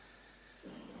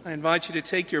I invite you to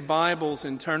take your Bibles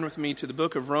and turn with me to the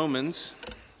book of Romans,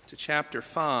 to chapter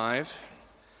 5.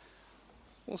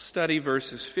 We'll study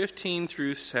verses 15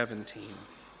 through 17.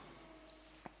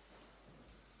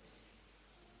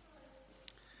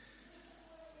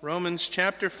 Romans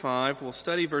chapter 5, we'll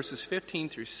study verses 15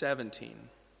 through 17.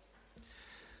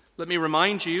 Let me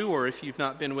remind you, or if you've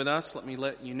not been with us, let me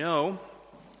let you know,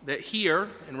 that here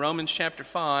in Romans chapter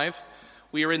 5,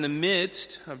 we are in the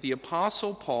midst of the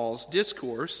Apostle Paul's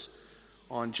discourse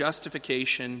on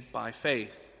justification by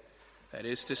faith. That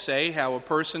is to say, how a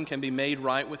person can be made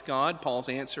right with God. Paul's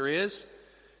answer is,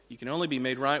 you can only be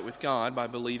made right with God by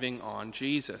believing on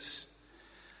Jesus.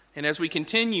 And as we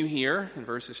continue here in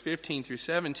verses 15 through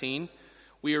 17,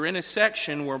 we are in a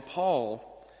section where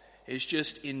Paul is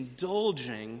just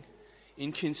indulging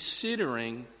in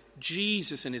considering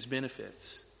Jesus and his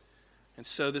benefits. And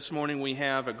so this morning we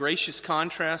have a gracious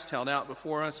contrast held out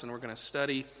before us, and we're going to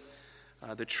study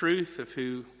the truth of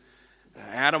who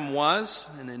Adam was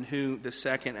and then who the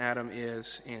second Adam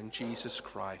is in Jesus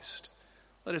Christ.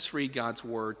 Let us read God's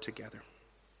word together.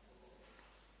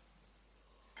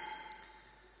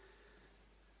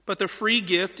 But the free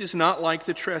gift is not like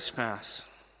the trespass.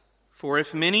 For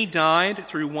if many died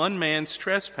through one man's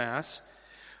trespass,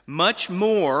 much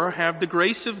more have the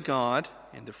grace of God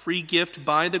and the free gift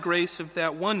by the grace of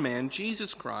that one man,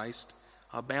 Jesus Christ,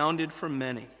 abounded for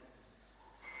many.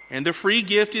 And the free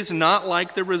gift is not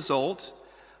like the result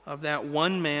of that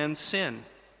one man's sin.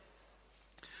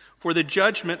 For the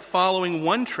judgment following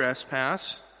one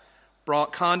trespass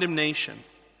brought condemnation,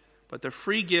 but the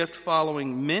free gift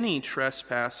following many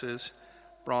trespasses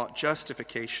brought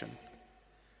justification.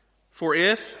 For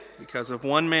if, because of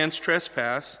one man's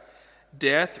trespass,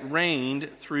 death reigned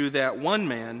through that one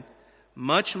man,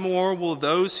 much more will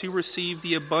those who receive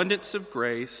the abundance of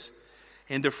grace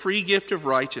and the free gift of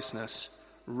righteousness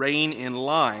reign in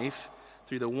life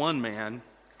through the one man,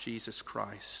 Jesus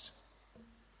Christ.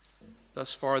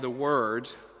 Thus far the word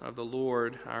of the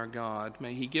Lord our God.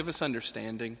 May he give us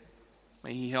understanding.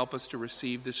 May he help us to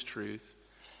receive this truth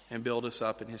and build us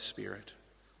up in his Spirit.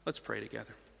 Let's pray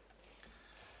together.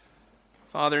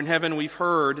 Father in heaven, we've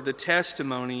heard the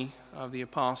testimony of the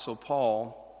Apostle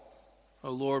Paul, O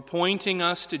Lord, pointing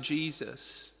us to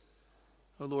Jesus.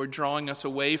 O Lord, drawing us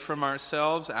away from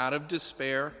ourselves out of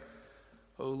despair.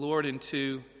 O Lord,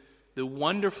 into the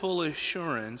wonderful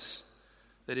assurance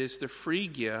that is the free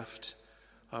gift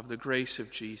of the grace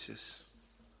of Jesus.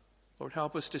 Lord,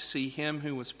 help us to see him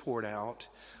who was poured out.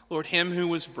 Lord, him who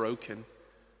was broken.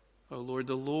 O Lord,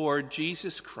 the Lord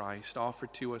Jesus Christ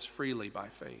offered to us freely by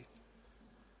faith.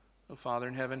 O Father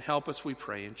in heaven, help us, we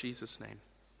pray, in Jesus' name.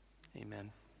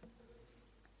 Amen.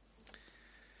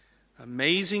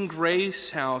 Amazing grace,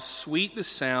 how sweet the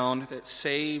sound that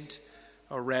saved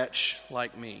a wretch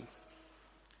like me.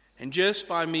 And just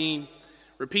by me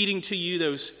repeating to you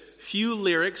those few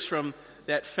lyrics from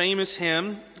that famous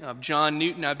hymn of John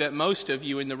Newton, I bet most of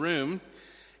you in the room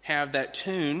have that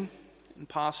tune and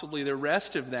possibly the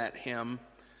rest of that hymn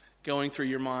going through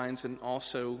your minds and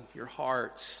also your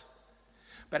hearts.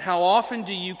 But how often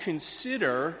do you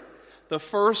consider the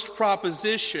first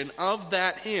proposition of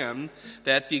that hymn,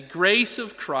 that the grace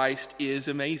of Christ is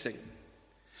amazing?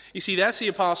 You see, that's the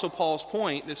Apostle Paul's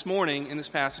point this morning in this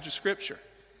passage of Scripture.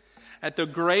 That the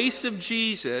grace of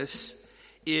Jesus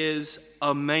is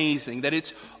amazing, that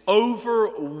it's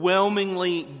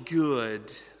overwhelmingly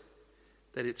good,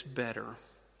 that it's better,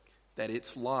 that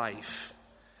it's life.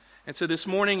 And so this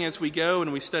morning as we go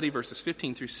and we study verses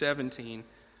 15 through 17,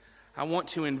 I want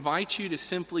to invite you to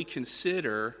simply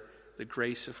consider the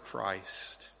grace of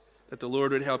Christ, that the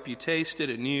Lord would help you taste it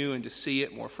anew and to see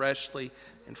it more freshly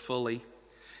and fully.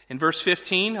 In verse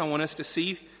 15, I want us to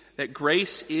see that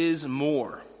grace is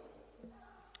more.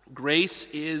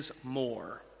 Grace is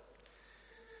more.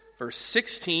 Verse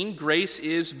 16, grace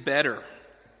is better.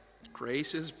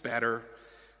 Grace is better.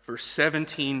 Verse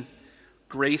 17,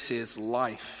 grace is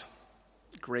life.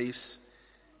 Grace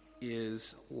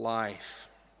is life.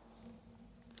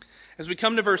 As we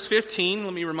come to verse 15,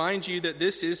 let me remind you that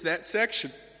this is that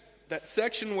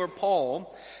section where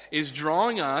Paul is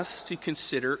drawing us to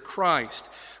consider Christ.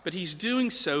 But he's doing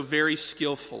so very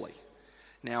skillfully.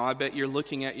 Now, I bet you're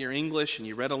looking at your English and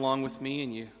you read along with me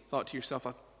and you thought to yourself,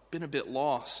 I've been a bit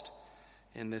lost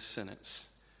in this sentence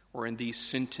or in these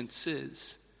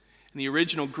sentences. In the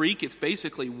original Greek, it's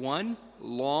basically one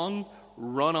long,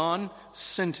 run-on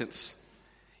sentence.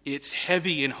 It's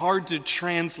heavy and hard to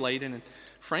translate, and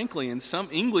frankly, in some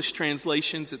English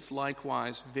translations, it's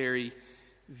likewise very,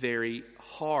 very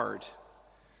hard.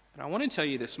 But I want to tell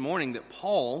you this morning that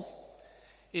Paul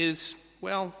is,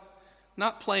 well,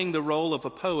 not playing the role of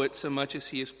a poet so much as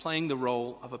he is playing the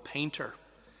role of a painter.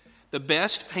 The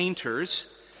best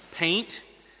painters paint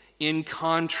in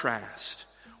contrast,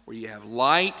 where you have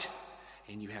light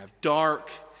and you have dark,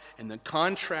 and the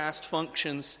contrast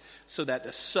functions so that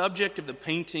the subject of the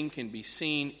painting can be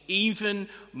seen even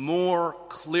more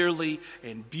clearly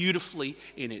and beautifully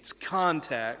in its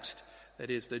context,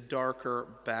 that is, the darker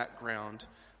background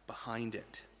behind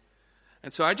it.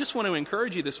 And so I just want to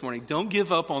encourage you this morning, don't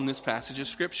give up on this passage of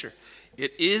Scripture.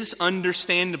 It is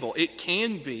understandable. It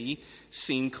can be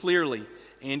seen clearly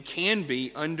and can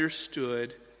be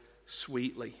understood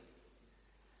sweetly.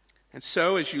 And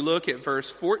so as you look at verse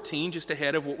 14, just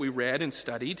ahead of what we read and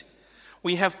studied,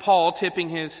 we have Paul tipping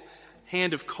his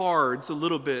hand of cards a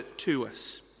little bit to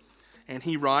us. And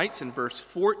he writes in verse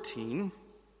 14,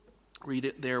 read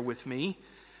it there with me,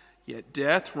 "Yet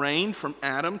death reigned from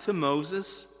Adam to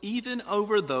Moses, even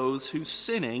over those whose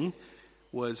sinning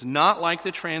was not like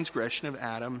the transgression of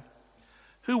Adam,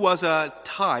 who was a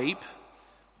type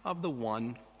of the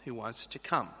one who was to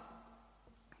come."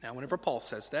 Now, whenever Paul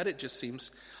says that, it just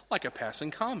seems like a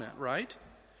passing comment, right?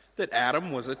 That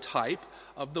Adam was a type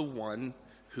of the one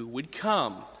who would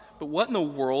come. But what in the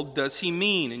world does he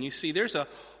mean? And you see, there's a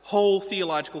whole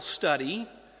theological study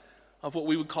of what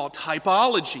we would call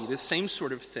typology, this same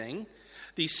sort of thing.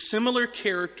 These similar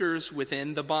characters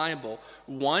within the Bible,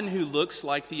 one who looks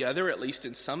like the other, at least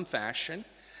in some fashion,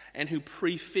 and who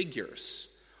prefigures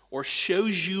or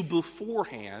shows you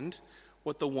beforehand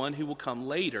what the one who will come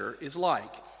later is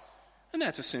like. And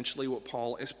that's essentially what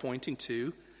Paul is pointing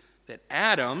to, that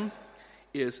Adam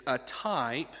is a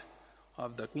type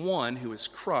of the one who is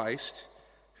Christ,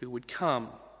 who would come.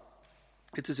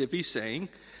 It's as if he's saying,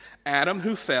 Adam,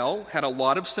 who fell, had a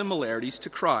lot of similarities to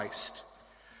Christ,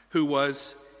 he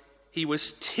was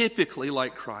typically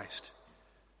like Christ,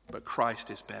 but Christ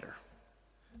is better.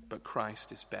 But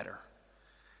Christ is better.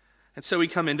 And so we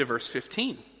come into verse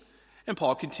 15, and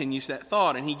Paul continues that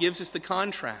thought, and he gives us the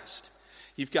contrast.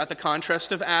 You've got the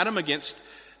contrast of Adam against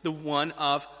the one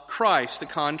of Christ, the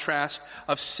contrast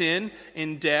of sin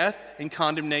and death and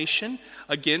condemnation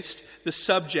against the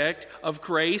subject of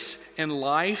grace and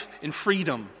life and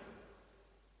freedom.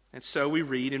 And so we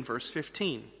read in verse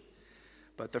 15,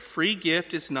 "But the free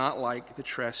gift is not like the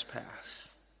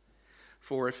trespass.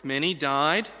 For if many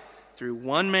died through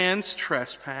one man's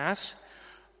trespass,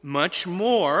 much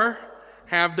more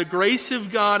have the grace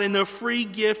of God and the free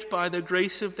gift by the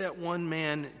grace of that one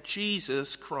man,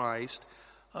 Jesus Christ,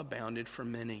 abounded for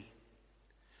many."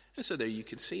 And so there you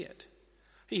can see it.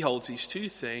 He holds these two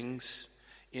things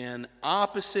in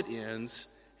opposite ends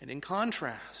and in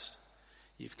contrast.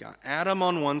 You've got Adam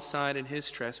on one side and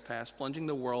his trespass, plunging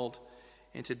the world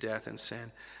into death and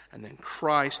sin, and then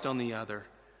Christ on the other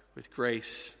with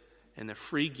grace and the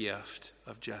free gift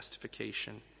of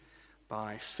justification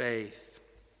by faith.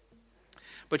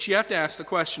 But you have to ask the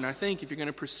question, I think, if you're going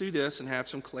to pursue this and have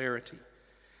some clarity,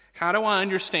 how do I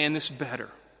understand this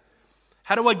better?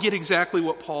 How do I get exactly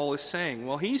what Paul is saying?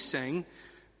 Well, he's saying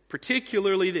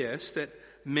particularly this, that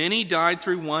many died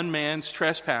through one man's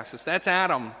trespasses. That's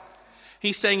Adam.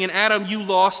 He's saying in Adam, you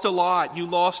lost a lot. You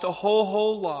lost a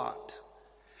whole lot.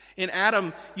 In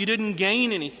Adam, you didn't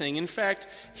gain anything. In fact,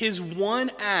 his one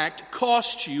act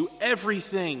cost you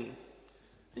everything.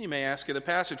 You may ask of the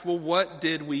passage, well, what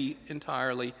did we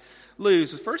entirely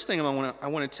lose? The first thing I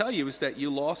want to tell you is that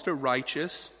you lost a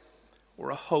righteous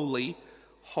or a holy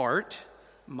heart,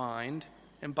 mind,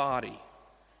 and body.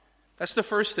 That's the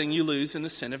first thing you lose in the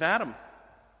sin of Adam.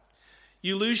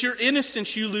 You lose your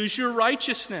innocence. You lose your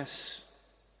righteousness.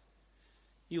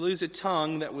 You lose a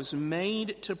tongue that was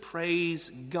made to praise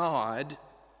God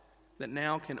that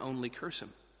now can only curse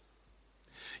him.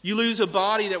 You lose a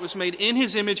body that was made in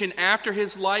his image and after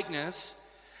his likeness,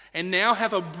 and now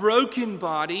have a broken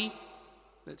body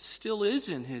that still is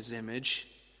in his image,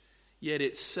 yet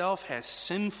itself has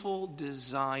sinful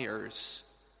desires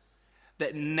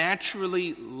that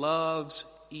naturally loves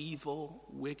evil,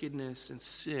 wickedness, and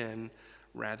sin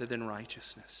rather than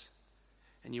righteousness.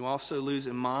 And you also lose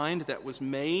a mind that was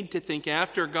made to think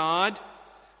after God,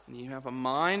 and you have a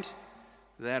mind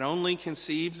that only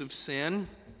conceives of sin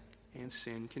and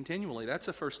sin continually. That's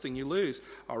the first thing you lose.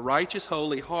 A righteous,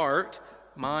 holy heart,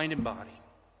 mind, and body.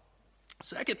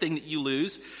 Second thing that you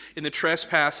lose in the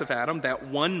trespass of Adam, that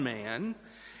one man,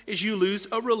 is you lose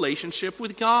a relationship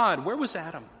with God. Where was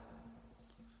Adam?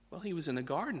 Well, he was in the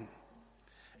garden,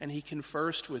 and he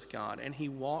conversed with God, and he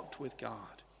walked with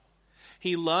God.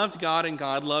 He loved God, and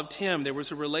God loved him. There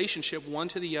was a relationship one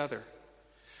to the other.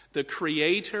 The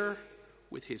Creator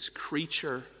with his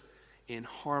creature in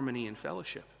harmony and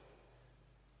fellowship.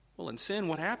 Well, in sin,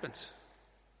 what happens?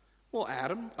 Well,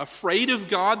 Adam, afraid of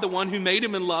God, the one who made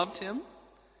him and loved him,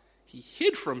 he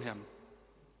hid from him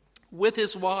with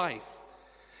his wife.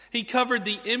 He covered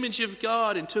the image of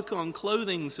God and took on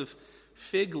clothing of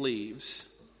fig leaves.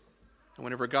 And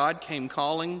whenever God came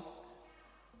calling,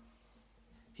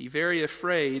 he, very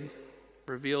afraid,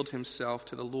 revealed himself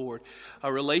to the Lord.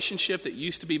 A relationship that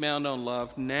used to be bound on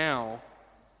love, now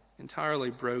entirely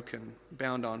broken,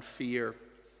 bound on fear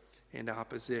and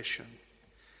opposition.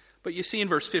 But you see in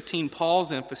verse 15,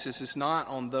 Paul's emphasis is not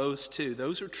on those two.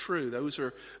 Those are true. Those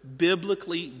are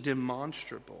biblically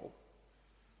demonstrable.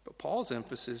 But Paul's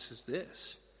emphasis is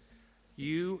this: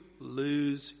 you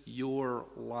lose your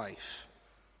life.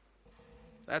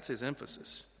 That's his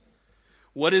emphasis.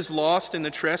 What is lost in the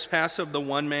trespass of the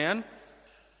one man?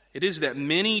 It is that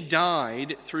many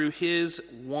died through his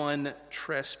one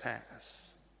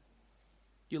trespass.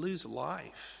 You lose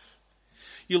life.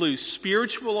 You lose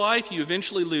spiritual life. You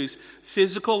eventually lose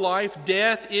physical life.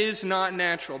 Death is not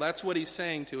natural. That's what he's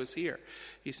saying to us here.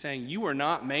 He's saying you are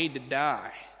not made to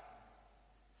die.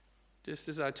 Just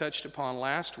as I touched upon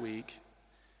last week,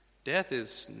 death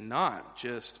is not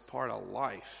just part of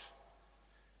life.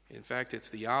 In fact, it's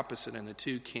the opposite, and the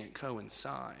two can't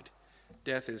coincide.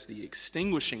 Death is the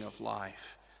extinguishing of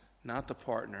life, not the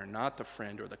partner, not the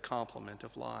friend, or the complement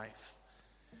of life.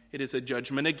 It is a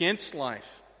judgment against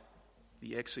life,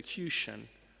 the execution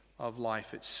of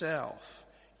life itself.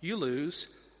 You lose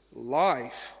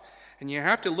life. And you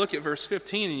have to look at verse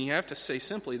 15 and you have to say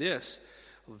simply this: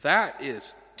 that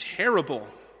is terrible.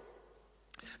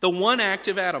 The one act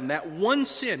of Adam, that one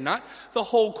sin, not the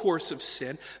whole course of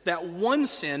sin, that one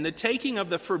sin, the taking of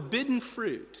the forbidden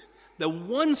fruit, the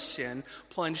one sin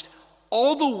plunged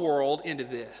all the world into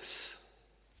this.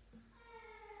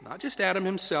 Not just Adam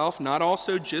himself, not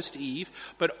also just Eve,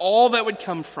 but all that would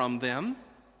come from them,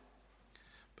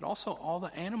 but also all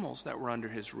the animals that were under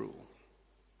his rule,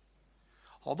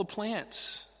 all the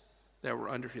plants that were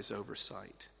under his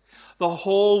oversight. The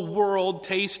whole world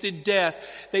tasted death.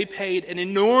 They paid an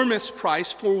enormous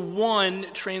price for one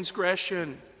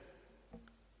transgression.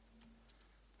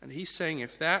 And he's saying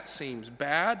if that seems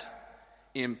bad,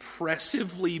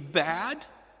 impressively bad,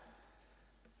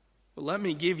 well, let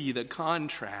me give you the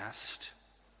contrast.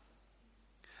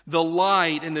 The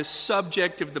light and the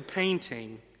subject of the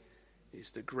painting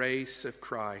is the grace of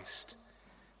Christ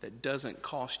that doesn't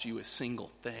cost you a single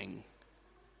thing,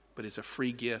 but is a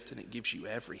free gift, and it gives you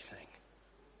everything.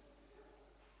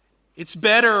 It's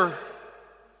better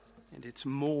and it's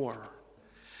more.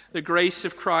 The grace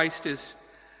of Christ is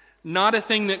not a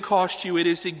thing that costs you, it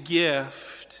is a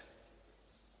gift.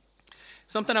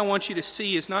 Something I want you to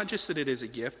see is not just that it is a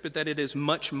gift, but that it is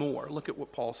much more. Look at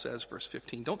what Paul says, verse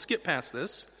 15. Don't skip past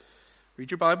this.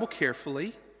 Read your Bible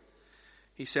carefully.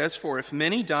 He says, for if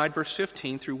many died, verse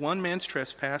 15, through one man's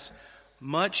trespass,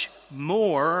 much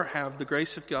more have the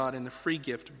grace of God and the free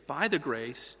gift by the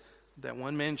grace of that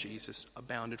one man Jesus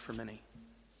abounded for many.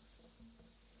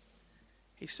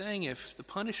 He's saying if the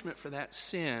punishment for that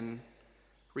sin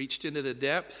reached into the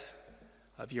depth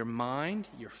of your mind,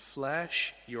 your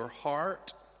flesh, your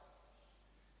heart,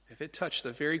 if it touched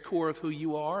the very core of who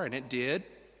you are, and it did,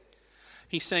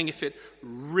 he's saying if it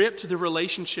ripped the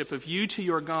relationship of you to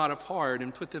your God apart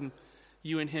and put them,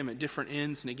 you and him, at different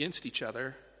ends and against each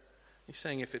other, he's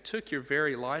saying if it took your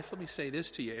very life, let me say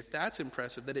this to you, if that's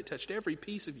impressive, that it touched every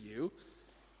piece of you,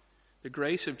 the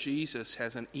grace of Jesus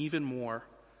has an even more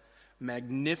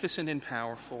magnificent and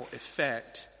powerful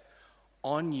effect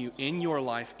on you, in your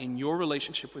life, in your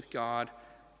relationship with God,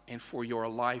 and for your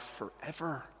life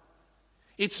forever.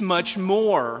 It's much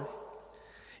more.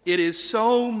 It is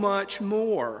so much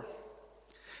more.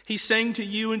 He's saying to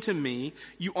you and to me,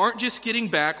 you aren't just getting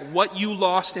back what you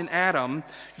lost in Adam,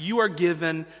 you are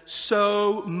given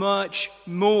so much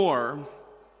more.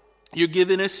 You're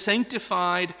given a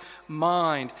sanctified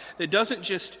mind that doesn't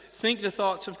just think the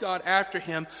thoughts of God after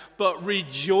him, but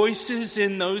rejoices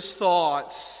in those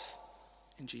thoughts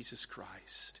in Jesus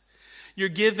Christ. You're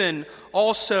given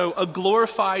also a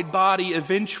glorified body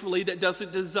eventually that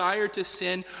doesn't desire to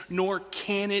sin, nor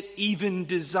can it even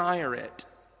desire it.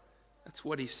 That's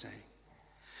what he's saying.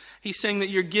 He's saying that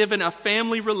you're given a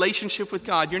family relationship with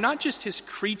God. You're not just his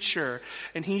creature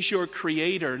and he's your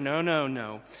creator.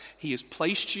 No. He has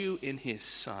placed you in his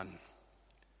Son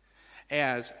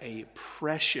as a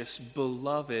precious,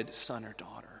 beloved son or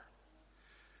daughter.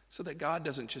 So that God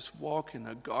doesn't just walk in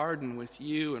the garden with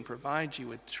you and provide you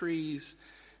with trees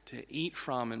to eat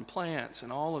from and plants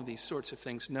and all of these sorts of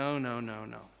things.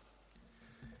 No.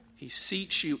 He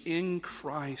seats you in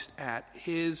Christ at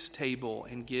his table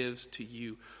and gives to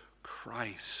you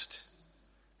Christ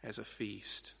as a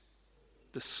feast,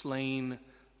 the slain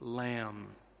Lamb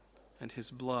and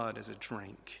his blood as a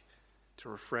drink to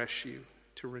refresh you,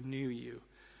 to renew you,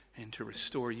 and to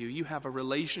restore you. You have a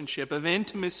relationship of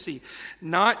intimacy,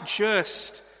 not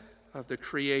just of the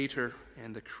Creator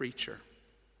and the creature,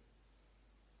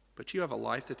 but you have a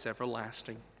life that's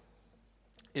everlasting,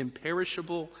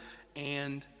 imperishable,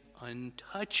 and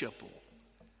untouchable.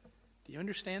 Do you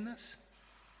understand this?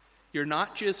 You're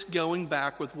not just going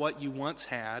back with what you once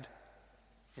had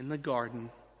in the garden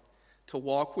to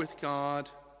walk with God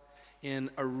in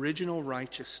original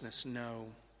righteousness. No.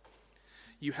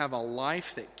 You have a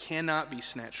life that cannot be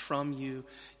snatched from you.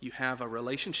 You have a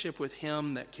relationship with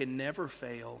Him that can never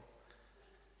fail.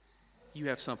 You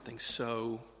have something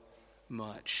so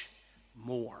much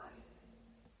more.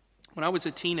 When I was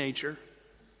a teenager,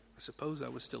 I suppose I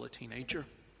was still a teenager,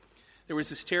 there was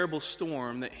this terrible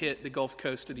storm that hit the Gulf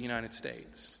Coast of the United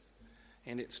States.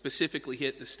 And it specifically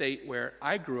hit the state where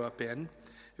I grew up in.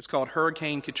 It was called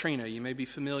Hurricane Katrina. You may be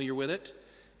familiar with it.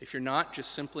 If you're not,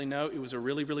 just simply know it was a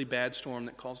really, really bad storm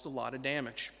that caused a lot of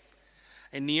damage.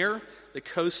 And near the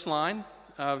coastline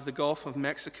of the Gulf of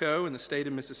Mexico and the state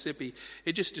of Mississippi,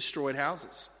 it just destroyed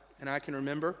houses. And I can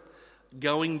remember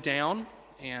going down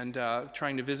and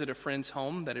trying to visit a friend's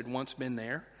home that had once been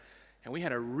there. And we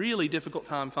had a really difficult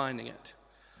time finding it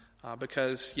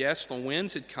because, yes, the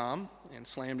winds had come and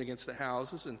slammed against the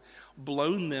houses and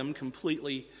blown them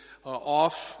completely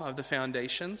off of the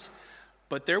foundations.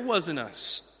 But there wasn't a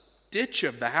stitch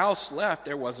of the house left.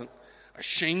 There wasn't a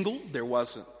shingle. There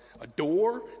wasn't a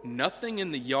door. Nothing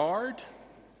in the yard.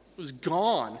 It was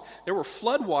gone. There were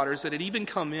floodwaters that had even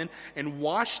come in and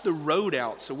washed the road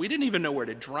out. So we didn't even know where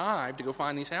to drive to go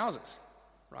find these houses,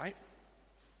 right?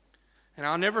 And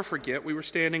I'll never forget, we were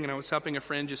standing and I was helping a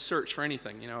friend just search for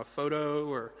anything, a photo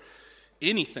or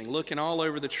anything, looking all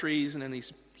over the trees and in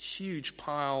these huge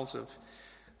piles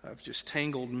of just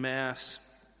tangled mess.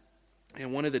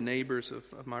 And one of the neighbors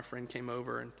of my friend came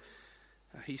over and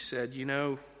he said,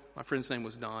 my friend's name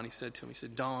was Don. He said to me,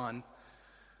 Don,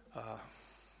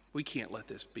 we can't let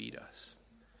this beat us.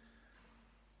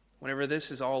 Whenever this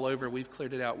is all over, we've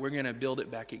cleared it out, we're going to build it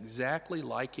back exactly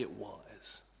like it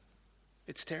was.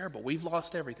 It's terrible. We've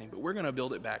lost everything, but we're going to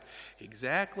build it back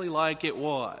exactly like it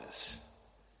was.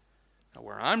 Now,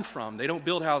 where I'm from, they don't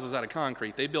build houses out of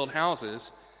concrete. They build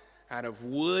houses out of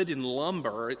wood and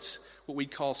lumber. It's what we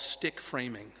call stick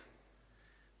framing.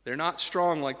 They're not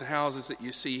strong like the houses that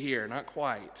you see here, not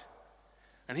quite.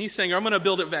 And he's saying, I'm going to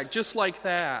build it back just like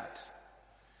that.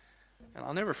 And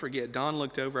I'll never forget, Don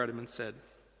looked over at him and said,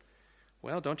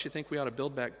 well, don't you think we ought to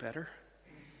build back better?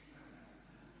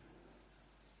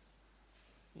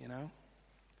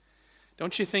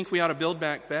 Don't you think we ought to build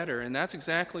back better? And that's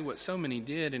exactly what so many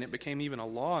did, and it became even a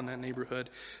law in that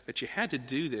neighborhood that you had to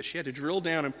do this. You had to drill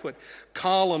down and put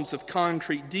columns of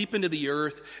concrete deep into the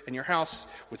earth, and your house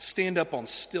would stand up on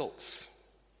stilts.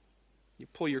 You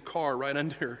pull your car right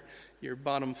under your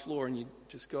bottom floor, and you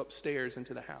just go upstairs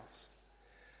into the house.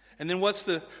 And then what's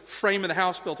the frame of the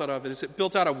house built out of? Is it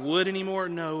built out of wood anymore?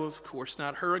 No, of course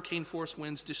not. Hurricane-force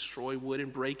winds destroy wood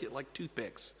and break it like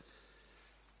toothpicks.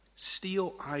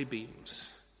 Steel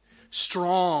I-beams,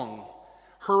 strong,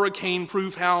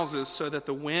 hurricane-proof houses so that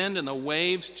the wind and the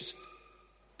waves just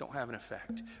don't have an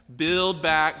effect. Build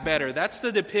back better. That's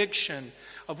the depiction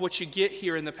of what you get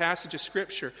here in the passage of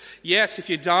Scripture. Yes, if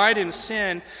you died in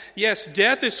sin, yes,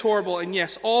 death is horrible, and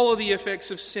yes, all of the effects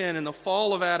of sin and the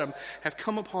fall of Adam have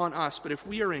come upon us. But if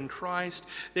we are in Christ,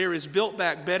 there is built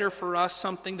back better for us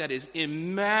something that is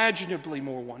imaginably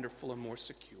more wonderful and more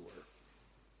secure.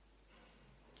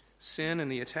 Sin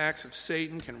and the attacks of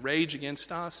Satan can rage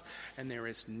against us, and there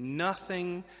is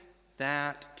nothing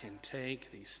that can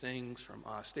take these things from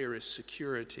us. There is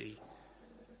security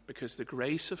because the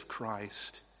grace of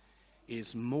Christ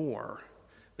is more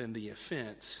than the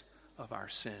offense of our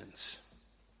sins.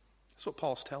 That's what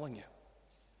Paul's telling you.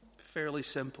 Fairly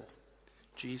simple.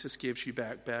 Jesus gives you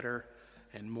back better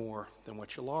and more than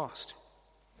what you lost.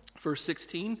 Verse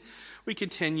 16, we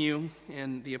continue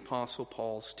in the Apostle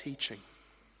Paul's teaching.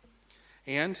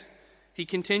 And he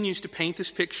continues to paint this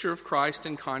picture of Christ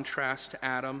in contrast to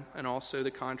Adam and also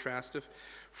the contrast of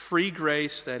free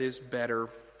grace that is better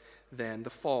than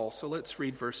the fall. So let's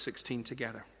read verse 16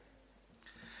 together.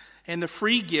 And the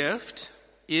free gift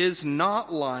is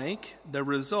not like the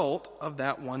result of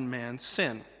that one man's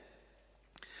sin.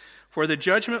 For the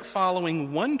judgment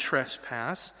following one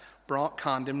trespass brought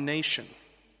condemnation,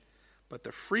 but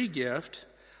the free gift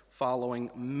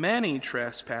following many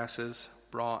trespasses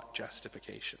brought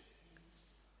justification.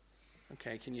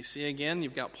 Okay, can you see again?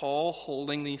 You've got Paul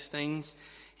holding these things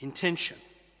in tension.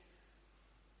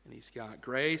 And he's got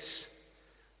grace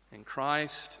and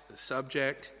Christ, the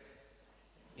subject,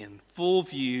 in full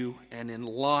view and in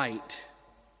light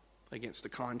against the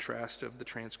contrast of the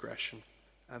transgression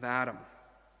of Adam.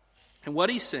 And what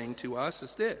he's saying to us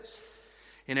is this.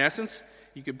 In essence,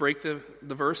 you could break the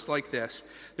verse like this.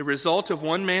 The result of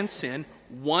one man's sin,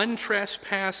 one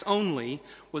trespass only,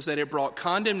 was that it brought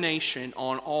condemnation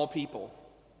on all people.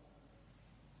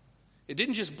 It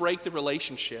didn't just break the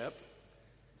relationship.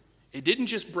 It didn't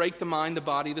just break the mind, the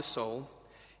body, the soul.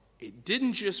 It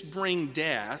didn't just bring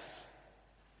death.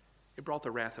 It brought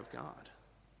the wrath of God.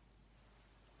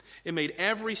 It made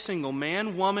every single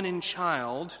man, woman, and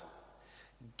child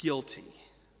guilty.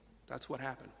 That's what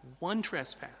happened. One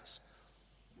trespass,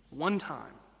 one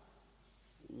time,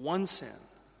 one sin,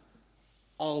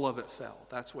 all of it fell.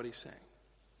 That's what he's saying.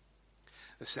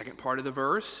 The second part of the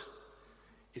verse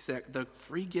is that the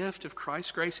free gift of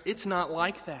Christ's grace, it's not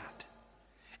like that.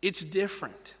 It's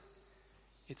different.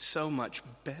 It's so much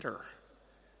better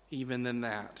even than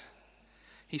that.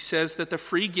 He says that the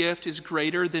free gift is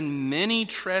greater than many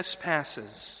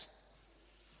trespasses,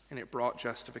 and it brought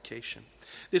justification.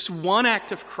 This one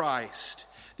act of Christ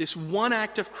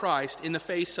in the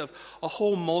face of a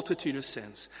whole multitude of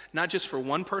sins, not just for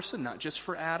one person, not just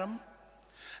for Adam,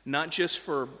 not just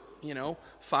for,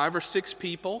 5 or 6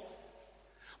 people,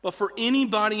 but for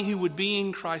anybody who would be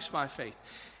in Christ by faith.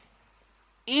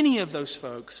 Any of those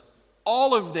folks,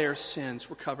 all of their sins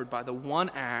were covered by the one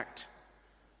act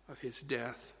of his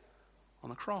death on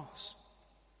the cross.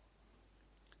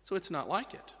 So it's not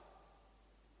like it.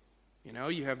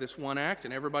 You have this one act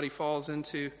and everybody falls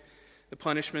into the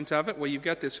punishment of it. Well, you've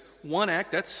got this one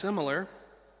act that's similar,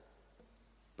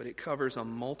 but it covers a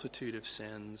multitude of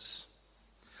sins,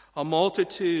 a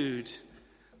multitude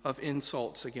of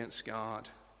insults against God.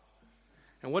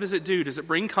 And what does it do? Does it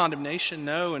bring condemnation?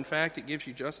 No. In fact, it gives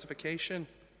you justification.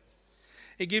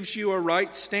 It gives you a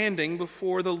right standing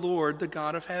before the Lord, the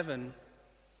God of heaven.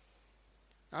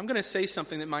 I'm going to say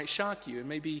something that might shock you. It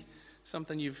may be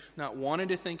something you've not wanted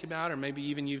to think about, or maybe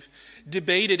even you've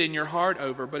debated in your heart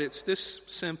over, but it's this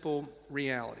simple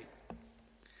reality.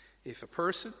 If a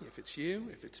person, if it's you,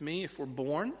 if it's me, if we're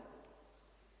born,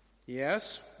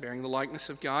 yes, bearing the likeness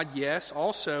of God, yes,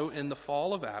 also in the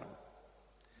fall of Adam,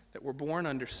 that we're born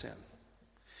under sin.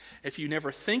 If you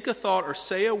never think a thought or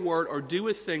say a word or do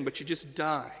a thing, but you just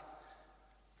die,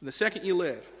 and the second you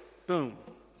live, boom,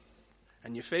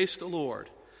 and you face the Lord,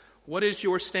 what is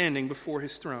your standing before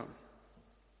his throne?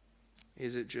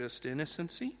 Is it just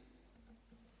innocency?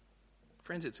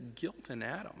 Friends, it's guilt in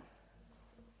Adam.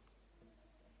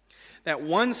 That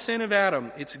one sin of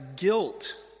Adam, it's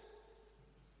guilt.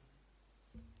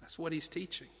 That's what he's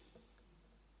teaching.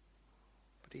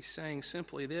 But he's saying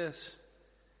simply this: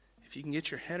 if you can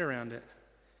get your head around it,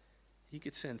 you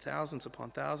could sin thousands upon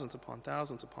thousands upon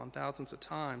thousands upon thousands of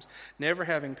times, never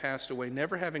having passed away,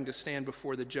 never having to stand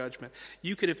before the judgment.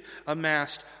 You could have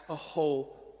amassed a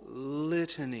whole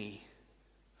litany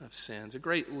of sins, a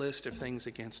great list of things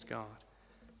against God.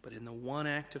 But in the one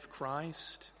act of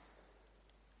Christ,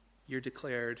 you're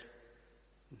declared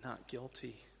not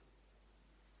guilty.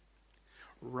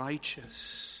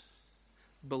 Righteous,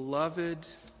 beloved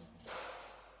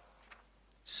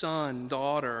son,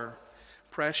 daughter,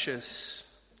 precious,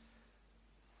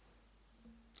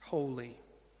 holy.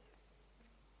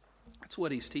 That's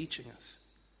what he's teaching us.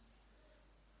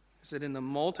 Is that in the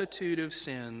multitude of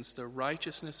sins, the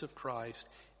righteousness of Christ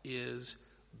is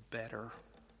better.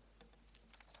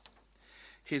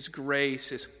 His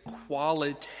grace is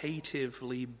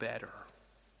qualitatively better.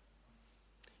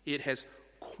 It has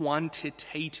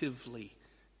quantitatively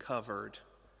covered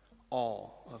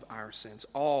all of our sins,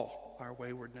 all our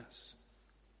waywardness.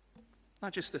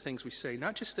 Not just the things we say,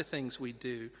 not just the things we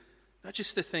do, not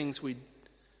just the things we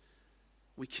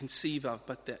conceive of,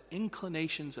 but the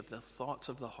inclinations of the thoughts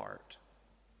of the heart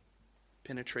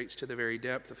penetrates to the very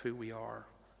depth of who we are.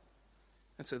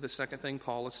 And so the second thing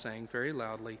Paul is saying very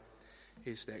loudly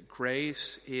is that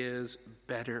grace is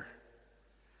better.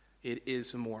 It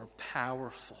is more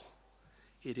powerful.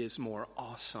 It is more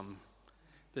awesome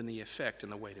than the effect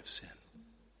and the weight of sin.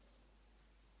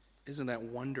 Isn't that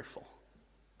wonderful?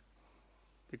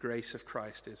 The grace of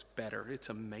Christ is better. It's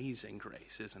amazing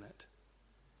grace, isn't it?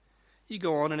 You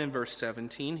go on, and in verse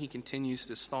 17, he continues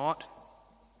this thought.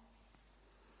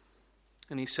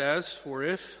 And he says, "For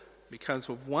if, because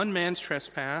of one man's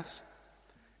trespass,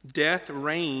 death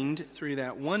reigned through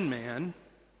that one man,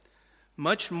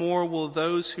 much more will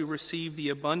those who receive the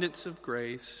abundance of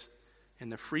grace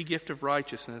and the free gift of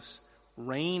righteousness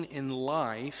reign in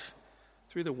life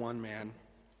through the one man,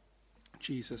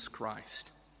 Jesus Christ."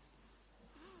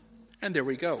 And there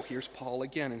we go. Here's Paul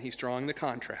again, and he's drawing the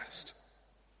contrast.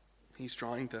 He's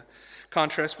drawing the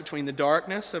contrast between the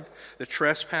darkness of the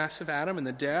trespass of Adam and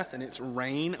the death and its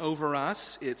reign over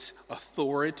us, its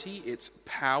authority, its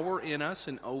power in us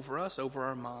and over us, over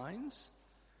our minds.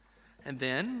 And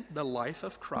then the life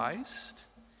of Christ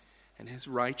and his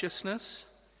righteousness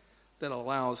that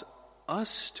allows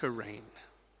us to reign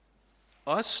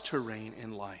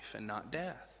in life and not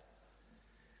death.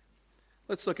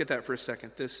 Let's look at that for a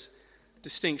second, this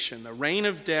distinction, the reign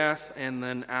of death and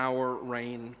then our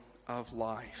reign of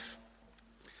life.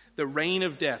 The reign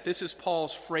of death. This is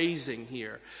Paul's phrasing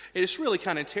here. It's really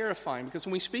kind of terrifying because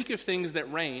when we speak of things that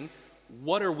reign,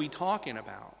 what are we talking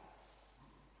about?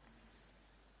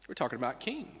 We're talking about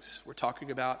kings. We're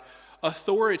talking about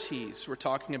authorities. We're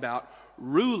talking about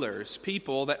rulers,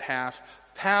 people that have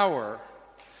power,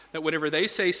 that whenever they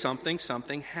say something,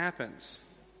 something happens.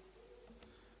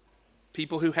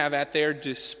 People who have at their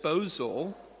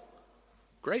disposal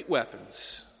great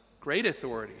weapons, great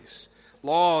authorities,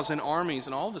 laws and armies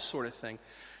and all this sort of thing.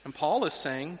 And Paul is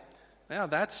saying, well,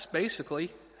 that's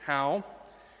basically how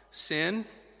sin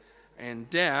and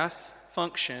death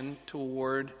function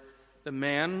toward the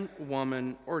man,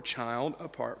 woman, or child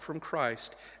apart from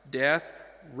Christ. Death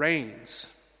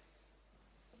reigns.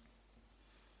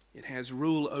 It has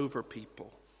rule over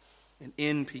people and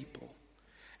in people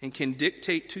and can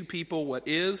dictate to people what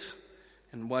is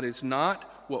and what is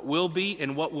not, what will be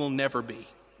and what will never be.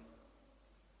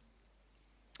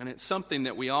 And it's something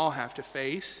that we all have to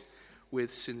face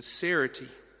with sincerity.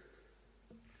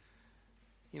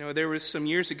 You know, there was some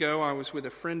years ago, I was with a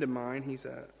friend of mine. He's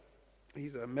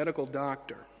a medical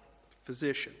doctor,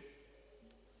 physician.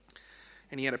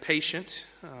 And he had a patient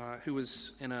who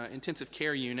was in an intensive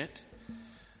care unit.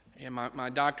 And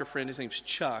my doctor friend, his name's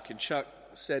Chuck. And Chuck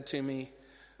said to me,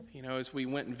 you know, as we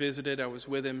went and visited, I was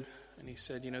with him. And he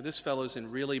said, you know, this fellow's in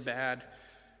really bad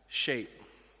shape.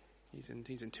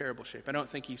 He's in terrible shape. I don't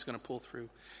think he's going to pull through.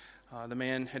 The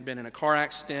man had been in a car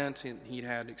accident, and he'd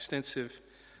had extensive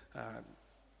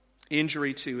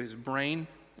injury to his brain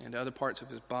and other parts of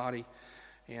his body,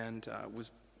 and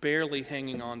was barely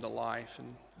hanging on to life.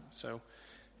 And so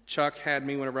Chuck had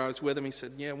me whenever I was with him. He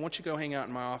said, yeah, why don't you go hang out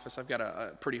in my office? I've got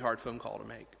a pretty hard phone call to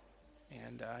make.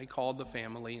 And he called the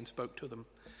family and spoke to them.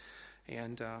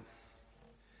 And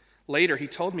later he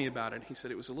told me about it. He said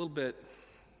it was a little bit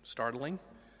startling.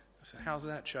 I said, how's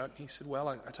that, Chuck? He said, well,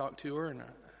 I talked to her, and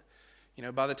you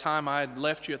know, by the time I had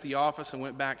left you at the office and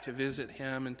went back to visit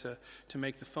him and to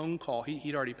make the phone call,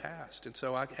 he'd already passed. And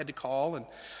so I had to call and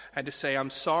had to say,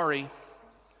 I'm sorry,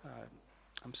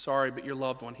 but your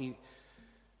loved one,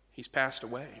 he's passed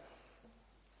away.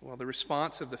 Well, the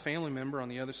response of the family member on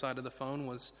the other side of the phone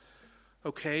was,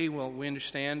 okay, well, we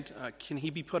understand. Can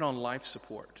he be put on life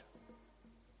support?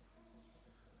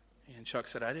 And Chuck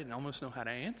said, I didn't almost know how to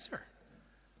answer.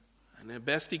 And the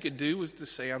best he could do was to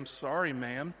say, I'm sorry,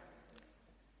 ma'am.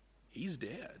 He's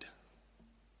dead.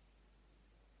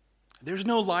 There's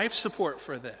no life support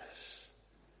for this.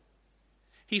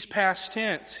 He's past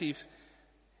tense. He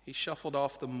shuffled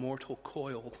off the mortal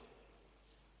coil.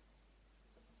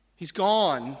 He's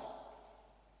gone.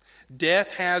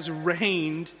 Death has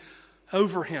reigned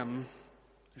over him.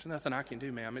 There's nothing I can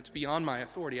do, ma'am. It's beyond my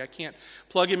authority. I can't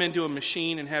plug him into a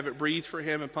machine and have it breathe for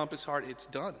him and pump his heart. It's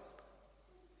done.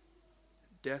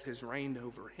 Death has reigned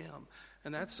over him.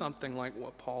 And that's something like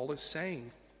what Paul is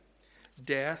saying.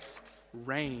 Death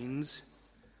reigns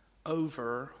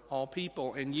over all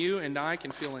people. And you and I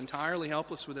can feel entirely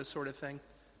helpless with this sort of thing.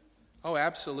 Oh,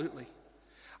 absolutely.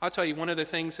 I'll tell you, one of the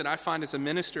things that I find as a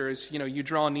minister is, you know, you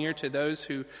draw near to those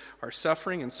who are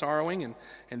suffering and sorrowing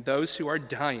and those who are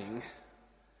dying.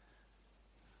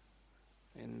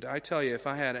 And I tell you, if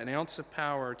I had an ounce of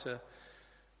power to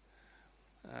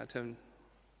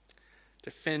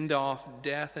fend off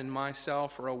death in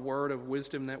myself or a word of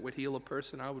wisdom that would heal a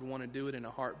person, I would want to do it in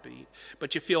a heartbeat.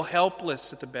 But you feel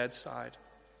helpless at the bedside,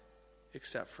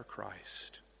 except for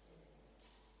Christ.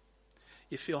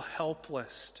 You feel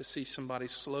helpless to see somebody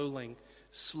slowly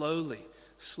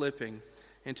slipping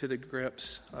into the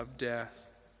grips of death.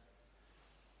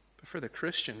 But for the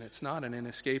Christian, it's not an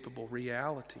inescapable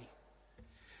reality.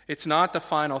 It's not the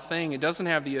final thing. It doesn't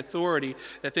have the authority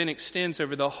that then extends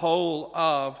over the whole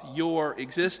of your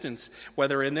existence,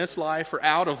 whether in this life or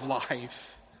out of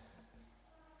life.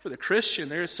 For the Christian,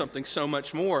 there is something so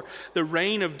much more. The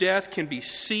reign of death can be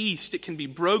ceased. It can be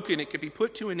broken. It can be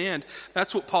put to an end.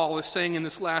 That's what Paul is saying in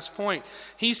this last point.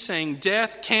 He's saying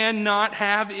death cannot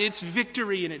have its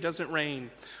victory, and it doesn't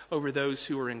reign over those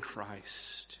who are in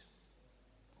Christ.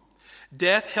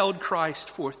 Death held Christ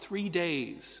for 3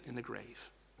 days in the grave.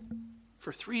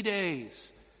 For 3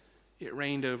 days it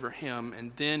reigned over him,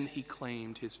 and then he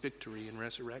claimed his victory in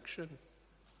resurrection.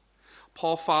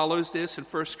 Paul follows this in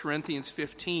 1 Corinthians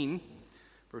 15,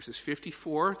 verses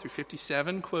 54 through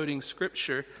 57, quoting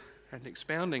Scripture and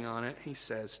expounding on it. He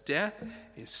says, "Death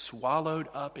is swallowed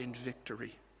up in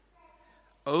victory.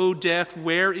 O death,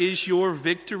 where is your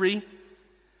victory?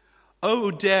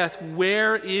 O death,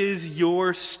 where is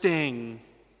your sting?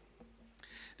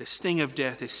 The sting of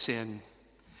death is sin,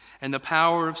 and the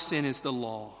power of sin is the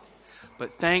law.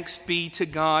 But thanks be to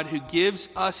God who gives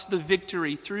us the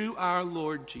victory through our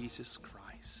Lord Jesus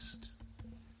Christ."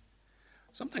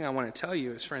 Something I want to tell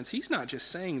you is, friends, he's not just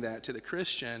saying that to the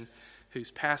Christian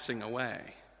who's passing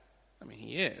away. I mean,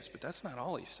 he is, but that's not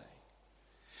all he's saying.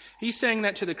 He's saying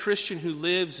that to the Christian who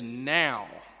lives now,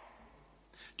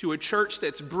 to a church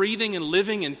that's breathing and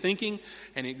living and thinking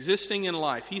and existing in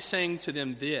life. He's saying to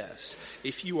them this: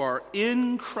 if you are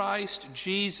in Christ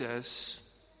Jesus,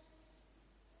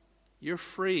 you're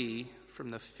free from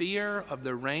the fear of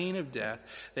the reign of death,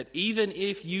 that even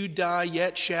if you die,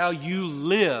 yet shall you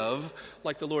live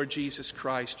like the Lord Jesus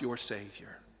Christ, your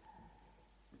Savior.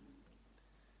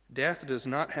 Death does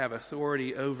not have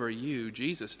authority over you.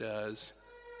 Jesus does.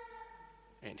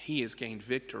 And he has gained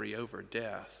victory over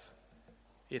death.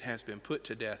 It has been put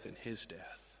to death in his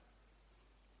death.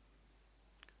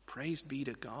 Praise be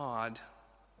to God.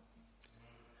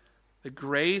 The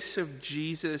grace of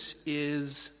Jesus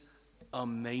is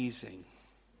amazing.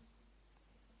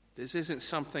 This isn't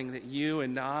something that you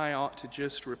and I ought to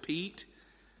just repeat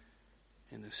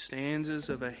in the stanzas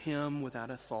of a hymn without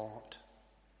a thought.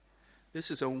 This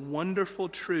is a wonderful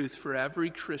truth for every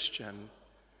Christian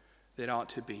that ought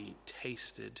to be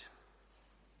tasted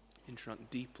and drunk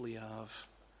deeply of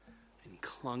and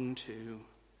clung to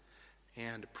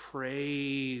and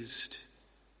praised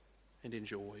and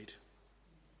enjoyed.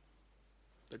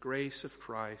 The grace of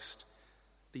Christ,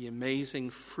 the amazing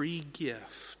free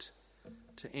gift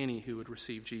to any who would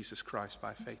receive Jesus Christ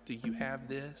by faith. Do you have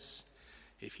this?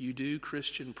 If you do,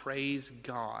 Christian, praise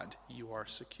God, you are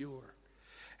secure.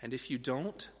 And if you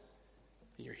don't,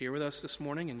 you're here with us this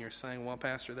morning and you're saying, well,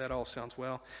 Pastor, that all sounds,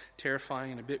 well,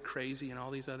 terrifying and a bit crazy and all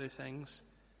these other things.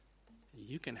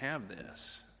 You can have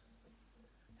this.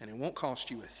 And it won't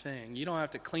cost you a thing. You don't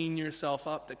have to clean yourself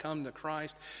up to come to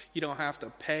Christ. You don't have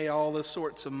to pay all the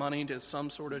sorts of money to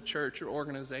some sort of church or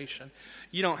organization.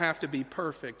 You don't have to be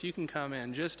perfect. You can come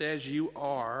in just as you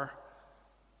are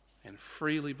and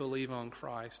freely believe on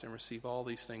Christ and receive all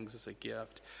these things as a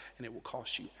gift. And it will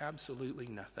cost you absolutely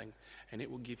nothing. And it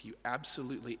will give you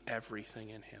absolutely everything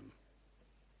in him.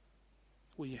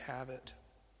 Will you have it?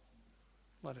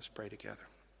 Let us pray together.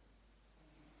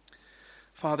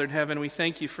 Father in heaven, we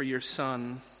thank you for your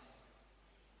Son.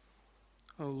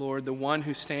 Oh Lord, the one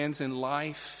who stands in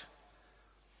life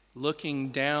looking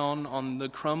down on the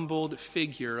crumbled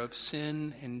figure of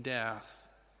sin and death,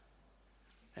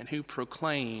 and who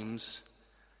proclaims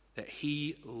that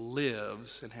he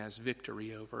lives and has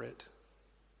victory over it.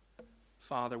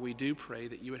 Father, we do pray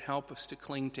that you would help us to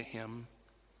cling to him,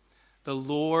 the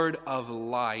Lord of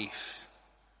life.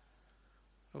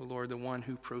 Oh Lord, the one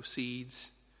who proceeds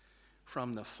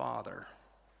from the Father.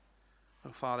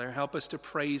 Oh Father, help us to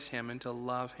praise him and to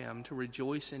love him, to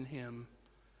rejoice in him.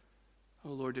 Oh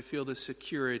Lord, to feel the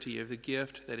security of the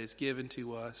gift that is given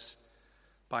to us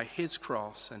by his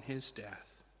cross and his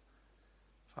death.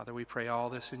 Father, we pray all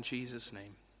this in Jesus'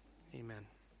 name. Amen.